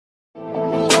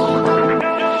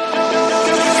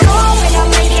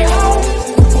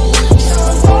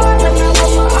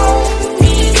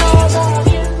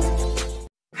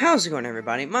How's it going,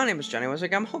 everybody? My name is Johnny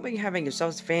Westwick. I'm hoping you're having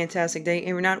yourselves a fantastic day. If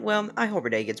you're not, well, I hope your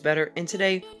day gets better. And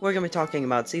today, we're going to be talking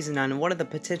about Season 9 and what are the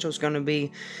potentials going to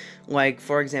be. Like,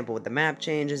 for example, with the map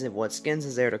changes and what skins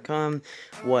is there to come,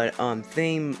 what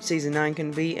theme Season 9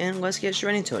 can be, and let's get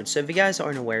straight into it. So if you guys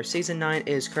aren't aware, Season 9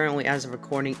 is currently, as of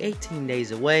recording, 18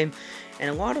 days away. And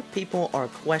a lot of people are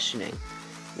questioning,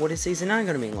 what is Season 9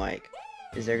 going to be like?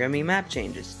 Is there going to be map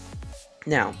changes?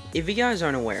 Now, if you guys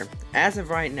aren't aware, as of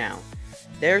right now,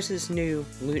 there's this new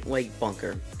Loot Lake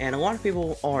bunker, and a lot of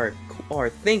people are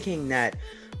thinking that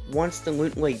once the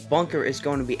Loot Lake bunker is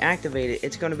going to be activated,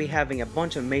 it's going to be having a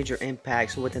bunch of major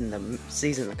impacts within the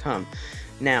season to come.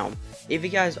 Now, if you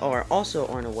guys are also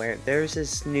unaware, there's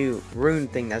this new rune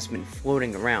thing that's been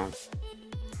floating around,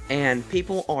 and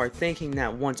people are thinking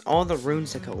that once all the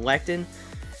runes are collected,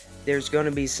 there's going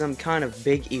to be some kind of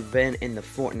big event in the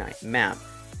FORTNITE map.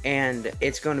 And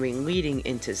it's going to be leading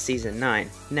into Season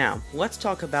 9. Now, let's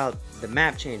talk about the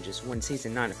map changes when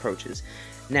Season 9 approaches.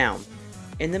 Now,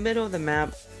 in the middle of the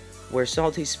map, where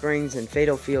Salty Springs and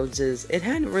Fatal Fields is, it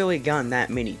hadn't really gotten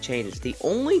that many changes. The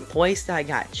only place that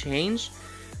got changed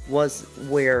was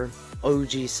where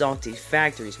OG Salty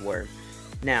factories were.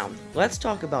 Now, let's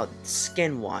talk about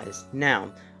skin-wise.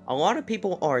 Now, a lot of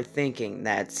people are thinking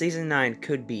that Season 9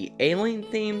 could be alien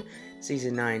themed,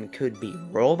 Season 9 could be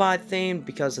robot themed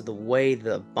because of the way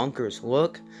the bunkers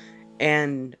look.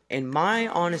 And in my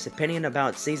honest opinion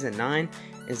about Season 9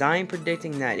 is I am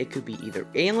predicting that it could be either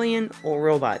alien or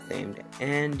robot themed.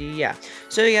 And yeah,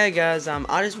 so yeah guys,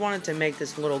 I just wanted to make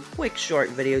this little quick short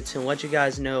video to let you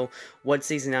guys know what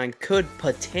Season 9 could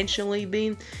potentially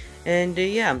be. And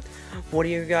yeah, what are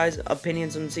your guys'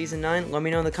 opinions on Season 9? Let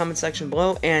me know in the comment section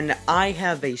below. And I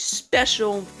have a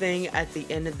special thing at the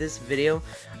end of this video.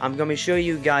 I'm going to show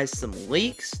you guys some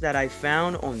leaks that I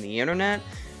found on the internet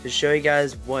to show you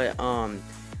guys what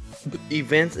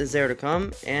events is there to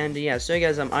come. And yeah, so you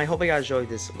guys, I hope you guys enjoyed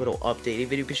this little update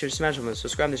video. Be sure to smash the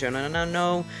subscribe to the channel. And I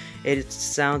know it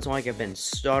sounds like I've been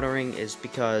stuttering is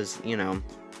because, you know,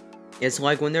 it's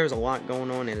like when there's a lot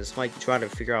going on and it's like you try to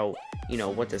figure out, you know,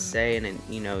 what to say, and then,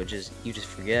 you know, you just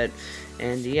forget.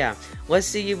 And yeah, let's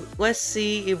see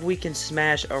if we can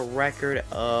smash a record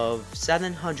of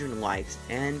 700 likes.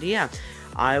 And yeah,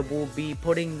 I will be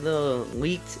putting the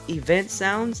leaked event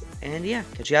sounds, and yeah,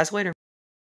 catch you guys later.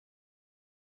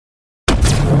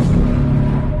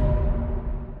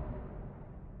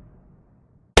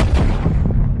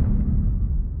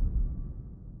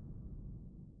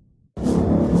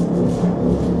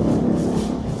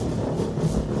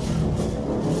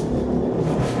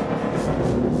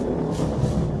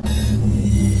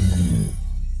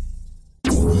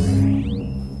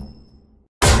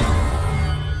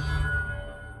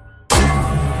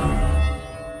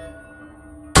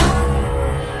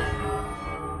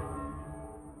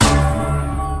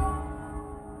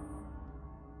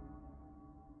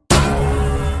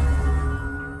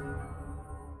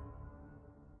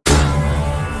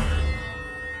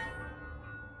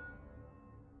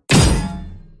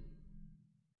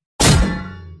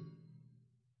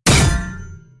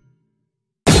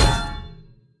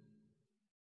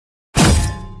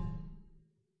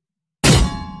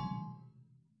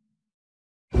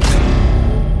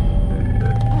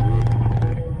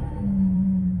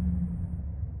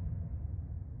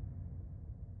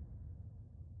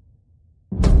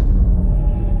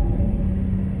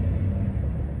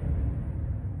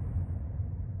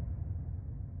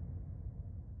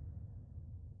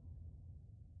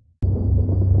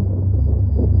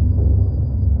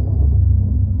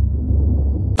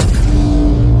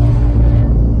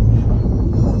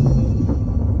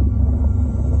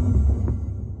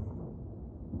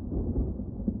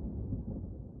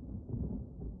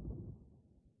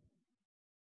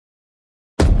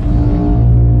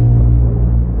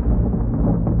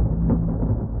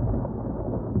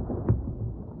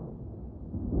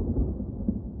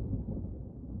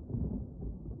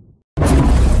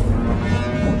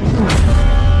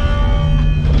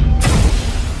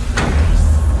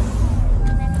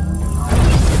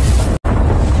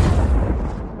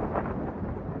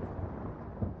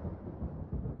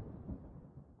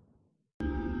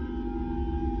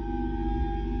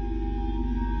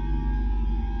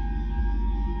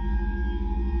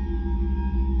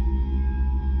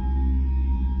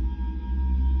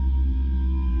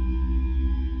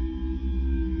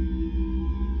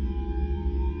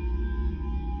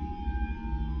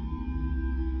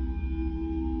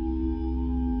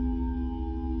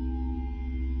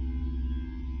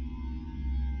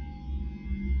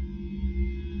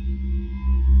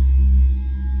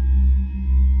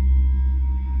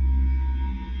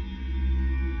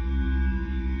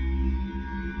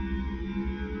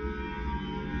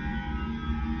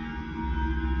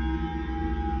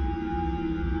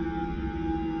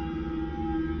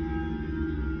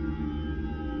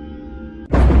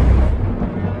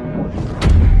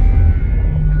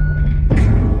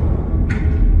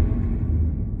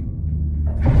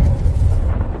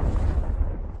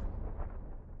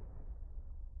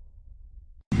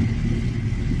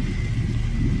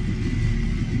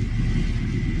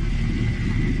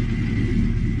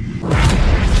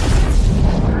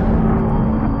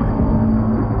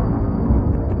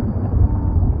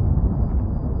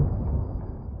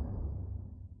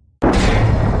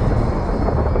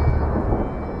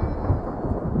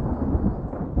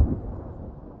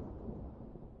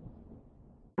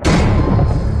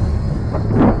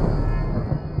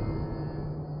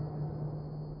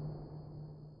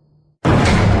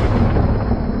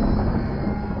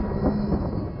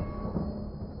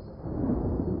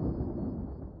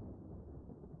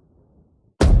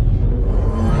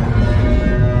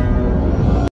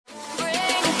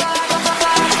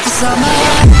 summer